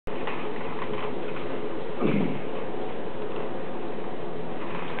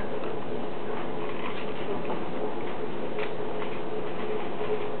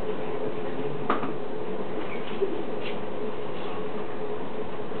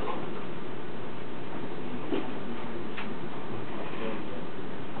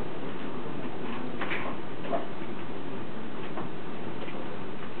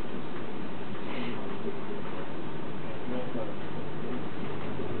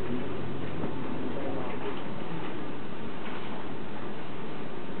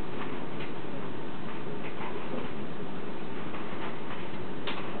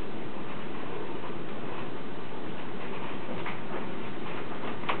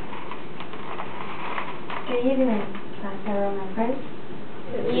evening, Sarah members.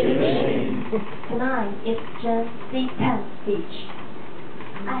 Good evening. Tonight is just C10 speech.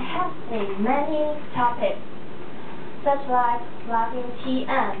 I have said many topics, such like loving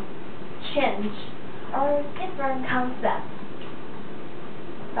C10, change, or different concepts.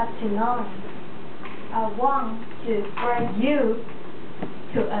 But tonight, I want to bring you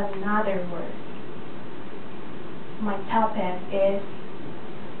to another word. My topic is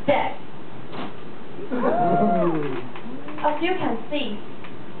death. As you can see,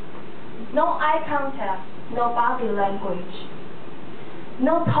 no eye contact, no body language,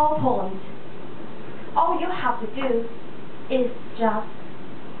 no tone point. All you have to do is just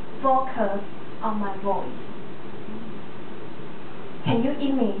focus on my voice. Can you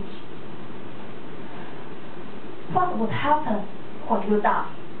imagine what would happen when you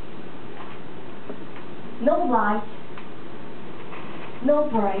die? No light, no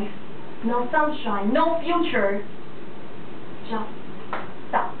breath, no sunshine, no future, just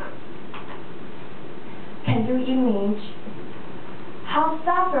dark. Can you imagine how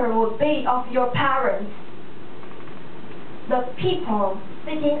suffer would be of your parents, the people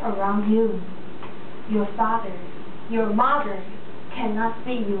sitting around you, your father, your mother cannot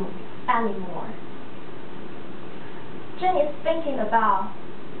see you anymore? Jane is thinking about,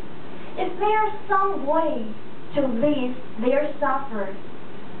 is there some way to leave their suffer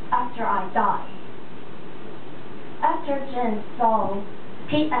after I die? After Jane saw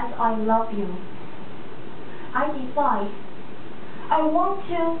P.S. I love you, I decide I want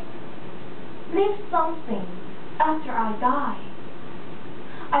to leave something after I die.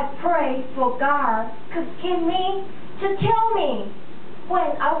 I pray for God could give me to tell me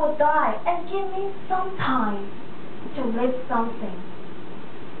when I will die and give me some time to leave something.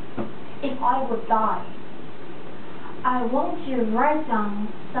 If I would die, I want to write down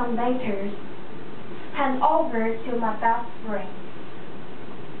some letters, hand over to my best friend,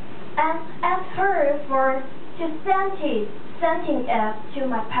 and ask her to send it to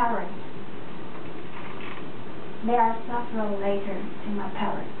my parents. There are several letters to my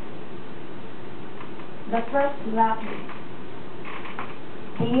parents. The first letter: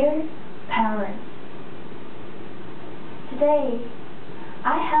 Dear parents, today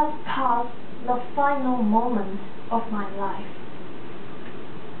I have passed the final moment of my life.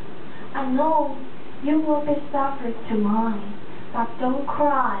 I know you will be sorry tonight, but don't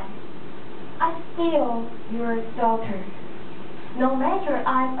cry. I'm still your daughter, no matter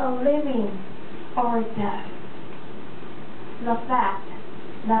I'm a living or dead. The fact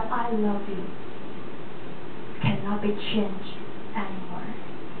that I love you cannot be changed anymore.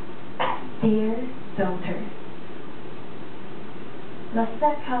 Dear daughter. The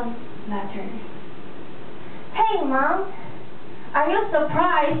second letter. Hey Mom, are you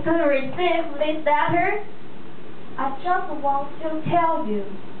surprised to receive this letter? I just want to tell you,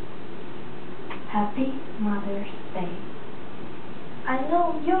 Happy Mother's Day. I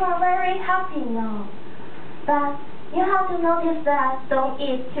know you are very happy now, but you have to notice that don't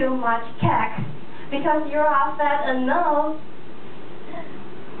eat too much cake because you are fat enough.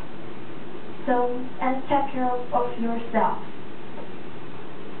 So, and take care of yourself.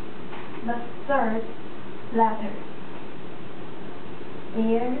 The third letter.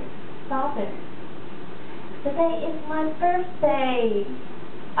 Dear Father, today is my birthday.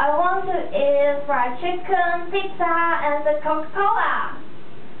 I want to eat fried chicken, pizza, and the Coca-Cola.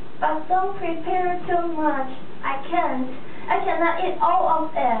 But don't prepare too much. I cannot eat all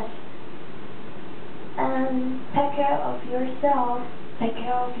of it. And take care of yourself. Take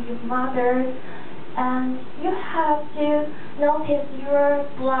care of your mother. And you have to notice your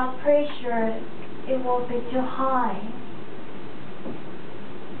blood pressure. It will be too high.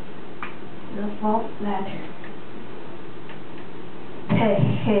 The fourth letter.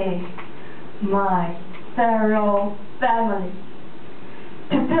 Hey, my fellow family.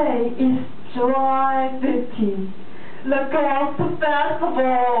 Today is July 15th, the Ghost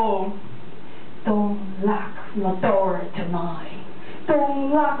Festival. Don't lock the door tonight.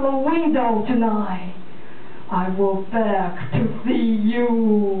 Don't lock the window tonight. I will beg to see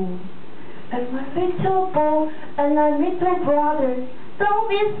you. And my little boy and my little brother, don't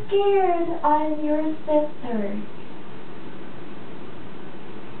be scared. I'm your sister.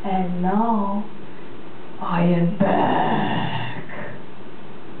 And now I am back.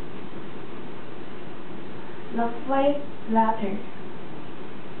 The fifth letter.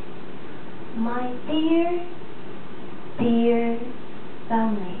 My dear, dear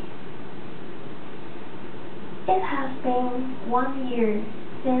family. It has been 1 year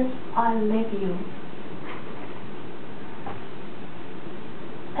since I left you.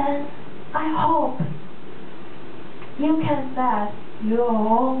 And I hope you can set your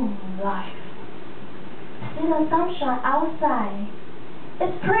own life. See the sunshine outside.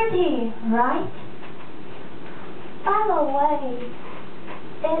 It's pretty, right? By the way,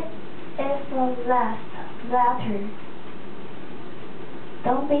 it is the last letter.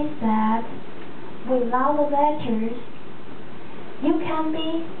 Don't be sad. Without the letters, you can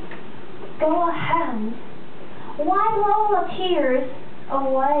go ahead. Wipe all the tears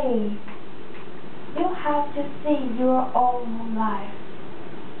away. You have to see your own life.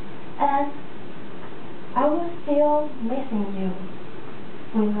 And I was still missing you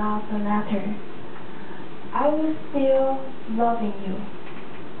without the letter. I was still loving you.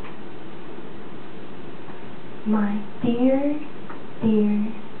 My dear,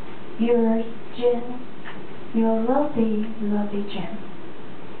 dear, yours, Jen, your lovely, lovely Jen.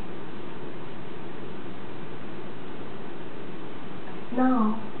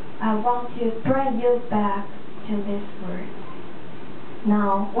 Now, I want to bring you back to this world.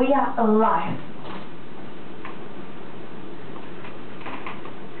 Now, we are alive.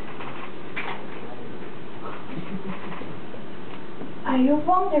 Are you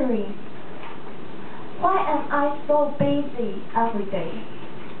wondering, why am I so busy every day?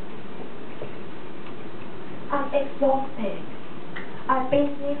 I'm exhausted. I'm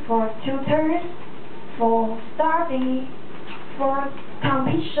busy for tutors, for study, for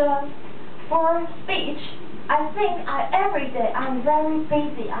competition, for speech. I think every day I'm very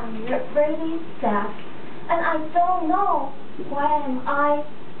busy. I'm really sad, and I don't know why am I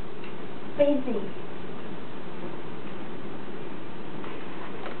busy.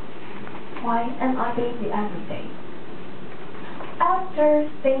 Why am I busy every day? After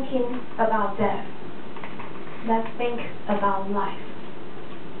thinking about death, let's think about life.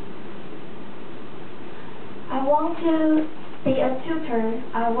 I want to be a tutor.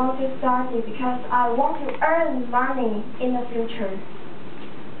 I want to study because I want to earn money in the future.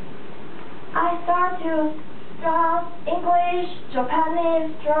 I start to study English,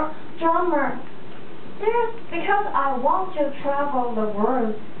 Japanese, drama. Just because I want to travel the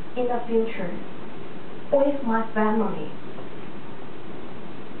world in the future with my family.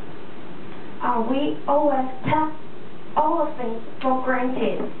 Are we always take all the things for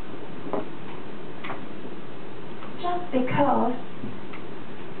granted? Just because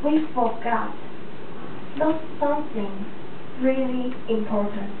we forgot there's something really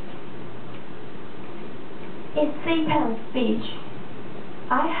important. In C10 speech,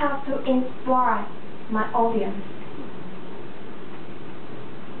 I have to inspire my audience.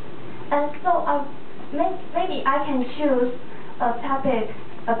 And so maybe I can choose a topic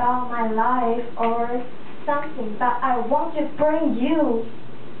about my life or something, but I want to bring you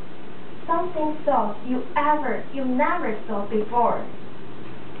something so you never saw before.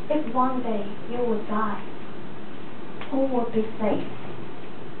 If one day you would die, who would be safe?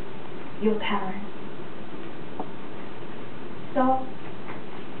 Your parents. So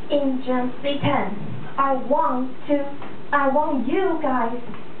in Gen C10, I want you guys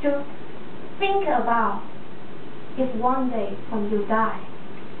to think about if one day when you die,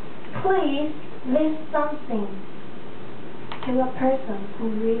 please leave something to a person who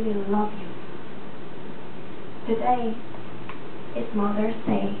really loves you. Today is Mother's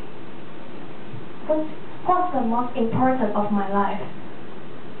Day. What's the most important of my life?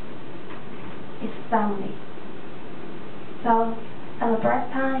 It's family. So at the break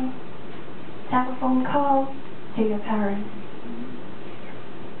time, take a phone call to your parents.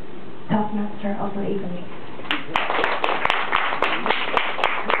 Toastmaster of the evening.